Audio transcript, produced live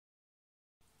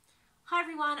Hi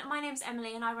everyone, my name's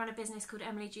Emily and I run a business called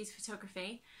Emily Juice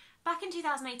Photography. Back in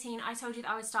 2018 I told you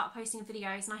that I would start posting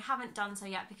videos and I haven't done so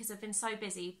yet because I've been so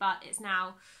busy, but it's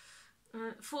now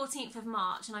 14th of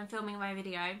March and I'm filming my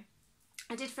video.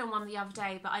 I did film one the other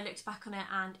day but I looked back on it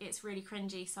and it's really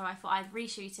cringy, so I thought I'd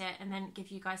reshoot it and then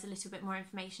give you guys a little bit more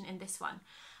information in this one.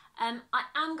 I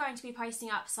am going to be posting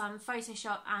up some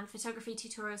Photoshop and photography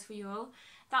tutorials for you all.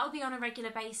 That will be on a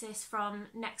regular basis from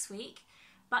next week.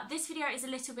 But this video is a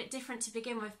little bit different to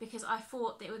begin with because I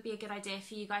thought that it would be a good idea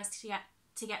for you guys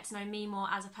to get to know me more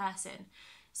as a person.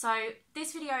 So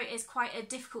this video is quite a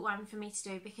difficult one for me to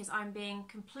do because I'm being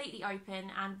completely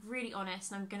open and really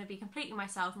honest, and I'm going to be completely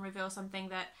myself and reveal something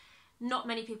that not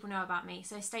many people know about me.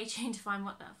 So stay tuned to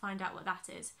find out what that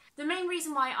is. The main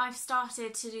reason why I've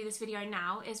started to do this video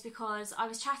now is because I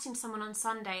was chatting to someone on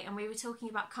Sunday and we were talking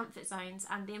about comfort zones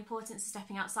and the importance of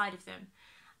stepping outside of them.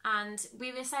 And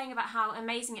we were saying about how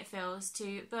amazing it feels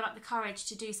to build up the courage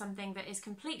to do something that is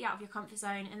completely out of your comfort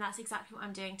zone, and that's exactly what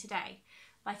I'm doing today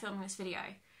by filming this video.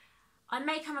 I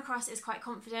may come across as quite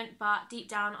confident, but deep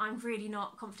down I'm really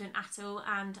not confident at all,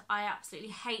 and I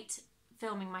absolutely hate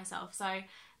filming myself. So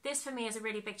this for me is a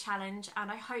really big challenge,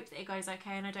 and I hope that it goes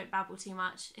okay and I don't babble too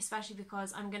much, especially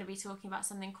because I'm going to be talking about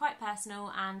something quite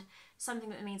personal and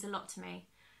something that means a lot to me.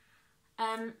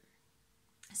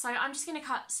 So I'm just going to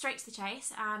cut straight to the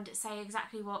chase and say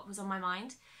exactly what was on my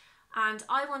mind. And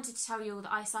I wanted to tell you all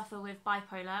that I suffer with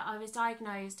bipolar. I was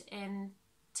diagnosed in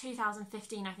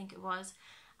 2015, I think it was,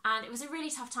 and it was a really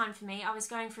tough time for me. I was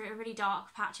going through a really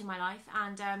dark patch in my life,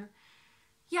 and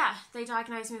yeah, they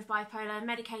diagnosed me with bipolar,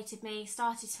 medicated me,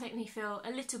 started to make me feel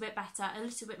a little bit better, a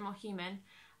little bit more human,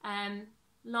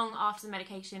 long after the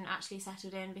medication actually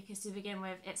settled in, because to begin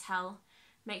with, it's hell.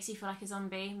 Makes you feel like a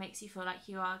zombie, makes you feel like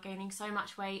you are gaining so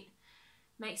much weight,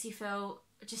 makes you feel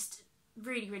just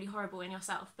really, really horrible in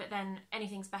yourself, but then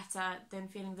anything's better than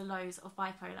feeling the lows of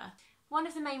bipolar. One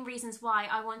of the main reasons why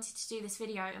I wanted to do this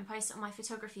video and post it on my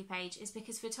photography page is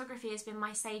because photography has been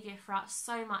my saviour throughout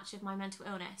so much of my mental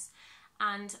illness,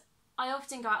 and I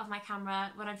often go out of my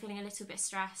camera when I'm feeling a little bit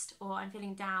stressed or I'm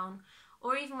feeling down,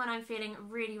 or even when I'm feeling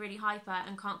really, really hyper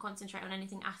and can't concentrate on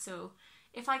anything at all.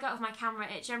 If I go out of my camera,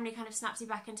 it generally kind of snaps me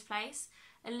back into place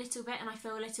a little bit and I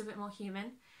feel a little bit more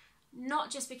human.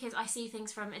 Not just because I see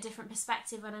things from a different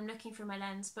perspective when I'm looking through my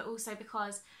lens, but also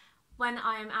because when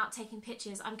I am out taking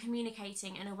pictures, I'm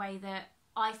communicating in a way that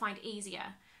I find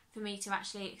easier for me to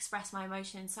actually express my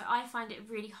emotions. So I find it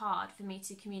really hard for me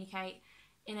to communicate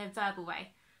in a verbal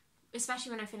way,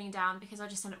 especially when I'm feeling down, because I'll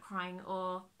just end up crying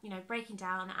or, breaking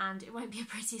down, and it won't be a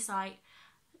pretty sight.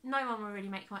 No one will really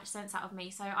make much sense out of me,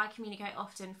 so I communicate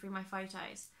often through my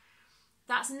photos.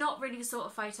 That's not really the sort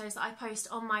of photos that I post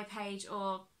on my page,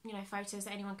 or photos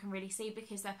that anyone can really see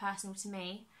because they're personal to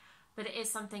me, but it is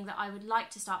something that I would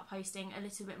like to start posting a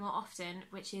little bit more often,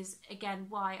 which is again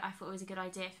why I thought it was a good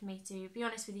idea for me to be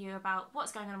honest with you about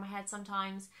what's going on in my head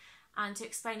sometimes, and to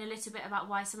explain a little bit about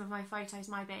why some of my photos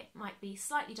might be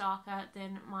slightly darker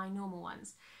than my normal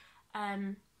ones.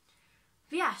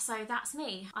 But yeah, so that's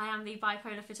me. I am the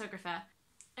bipolar photographer.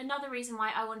 Another reason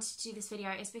why I wanted to do this video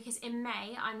is because in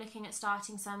May I'm looking at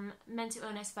starting some mental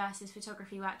illness versus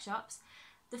photography workshops.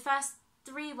 The first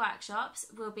 3 workshops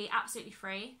will be absolutely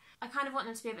free. I kind of want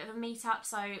them to be a bit of a meet-up,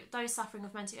 so those suffering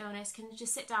with mental illness can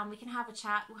just sit down, we can have a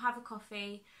chat, we'll have a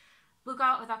coffee, we'll go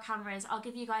out with our cameras, I'll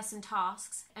give you guys some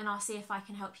tasks and I'll see if I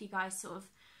can help you guys sort of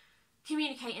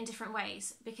communicate in different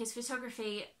ways, because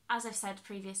photography, as I've said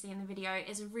previously in the video,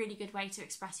 is a really good way to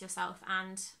express yourself,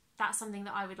 and that's something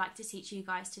that I would like to teach you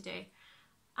guys to do.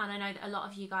 And I know that a lot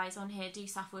of you guys on here do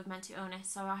suffer with mental illness,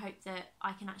 so I hope that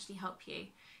I can actually help you.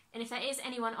 And if there is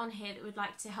anyone on here that would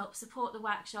like to help support the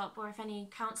workshop, or if any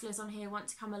counsellors on here want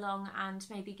to come along and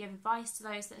maybe give advice to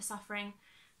those that are suffering,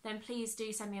 then please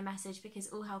do send me a message, because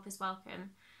all help is welcome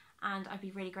and I'd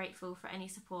be really grateful for any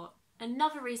support.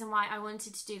 Another reason why I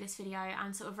wanted to do this video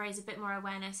and sort of raise a bit more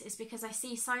awareness is because I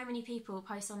see so many people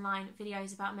post online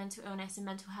videos about mental illness and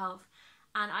mental health,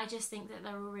 and I just think that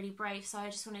they're all really brave. So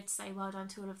I just wanted to say well done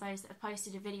to all of those that have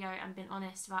posted a video and been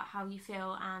honest about how you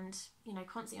feel, and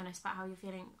constantly honest about how you're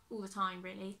feeling all the time,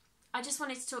 really. I just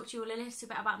wanted to talk to you all a little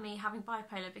bit about me having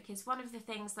bipolar, because one of the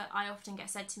things that I often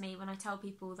get said to me when I tell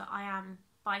people that I am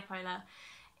bipolar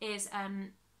is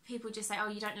people just say, oh,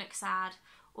 you don't look sad,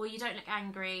 or you don't look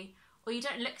angry, or you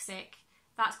don't look sick.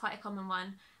 That's quite a common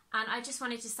one. And I just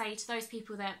wanted to say to those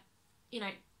people that,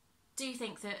 do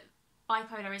think that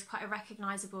bipolar is quite a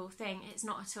recognisable thing, it's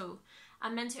not at all.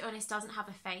 And mental illness doesn't have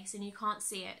a face and you can't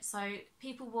see it. So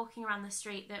people walking around the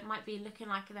street that might be looking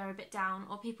like they're a bit down,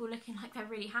 or people looking like they're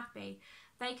really happy,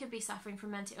 they could be suffering from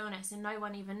mental illness and no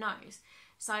one even knows.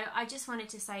 So I just wanted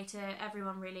to say to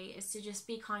everyone really is to just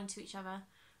be kind to each other,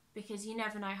 because you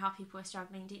never know how people are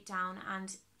struggling deep down,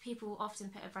 and people often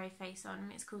put a brave face on.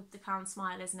 It's called the clown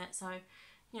smile, isn't it? So,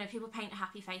 you know, people paint a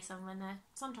happy face on when they're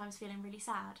sometimes feeling really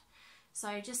sad.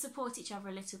 So just support each other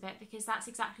a little bit, because that's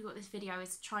exactly what this video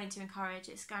is trying to encourage.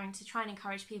 It's going to try and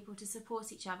encourage people to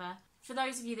support each other. For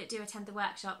those of you that do attend the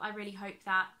workshop, I really hope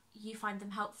that you find them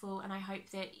helpful, and I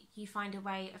hope that you find a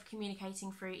way of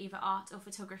communicating through either art or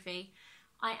photography.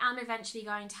 I am eventually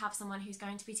going to have someone who's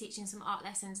going to be teaching some art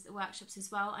lessons at the workshops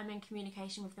as well. I'm in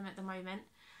communication with them at the moment.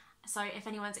 So if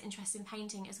anyone's interested in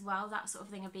painting as well, that sort of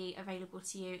thing will be available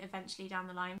to you eventually down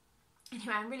the line.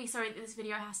 Anyway, I'm really sorry that this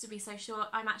video has to be so short.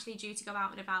 I'm actually due to go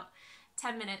out in about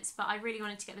 10 minutes, but I really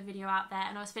wanted to get the video out there,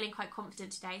 and I was feeling quite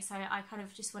confident today, so I kind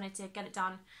of just wanted to get it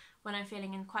done when I'm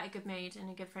feeling in quite a good mood and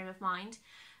a good frame of mind.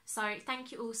 So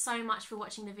thank you all so much for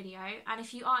watching the video, and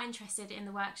if you are interested in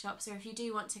the workshops, or if you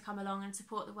do want to come along and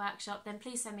support the workshop, then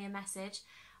please send me a message.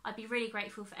 I'd be really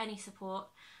grateful for any support.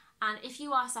 And if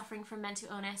you are suffering from mental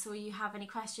illness, or you have any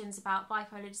questions about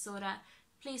bipolar disorder,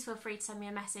 please feel free to send me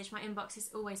a message. My inbox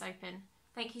is always open.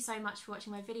 Thank you so much for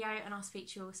watching my video, and I'll speak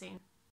to you all soon.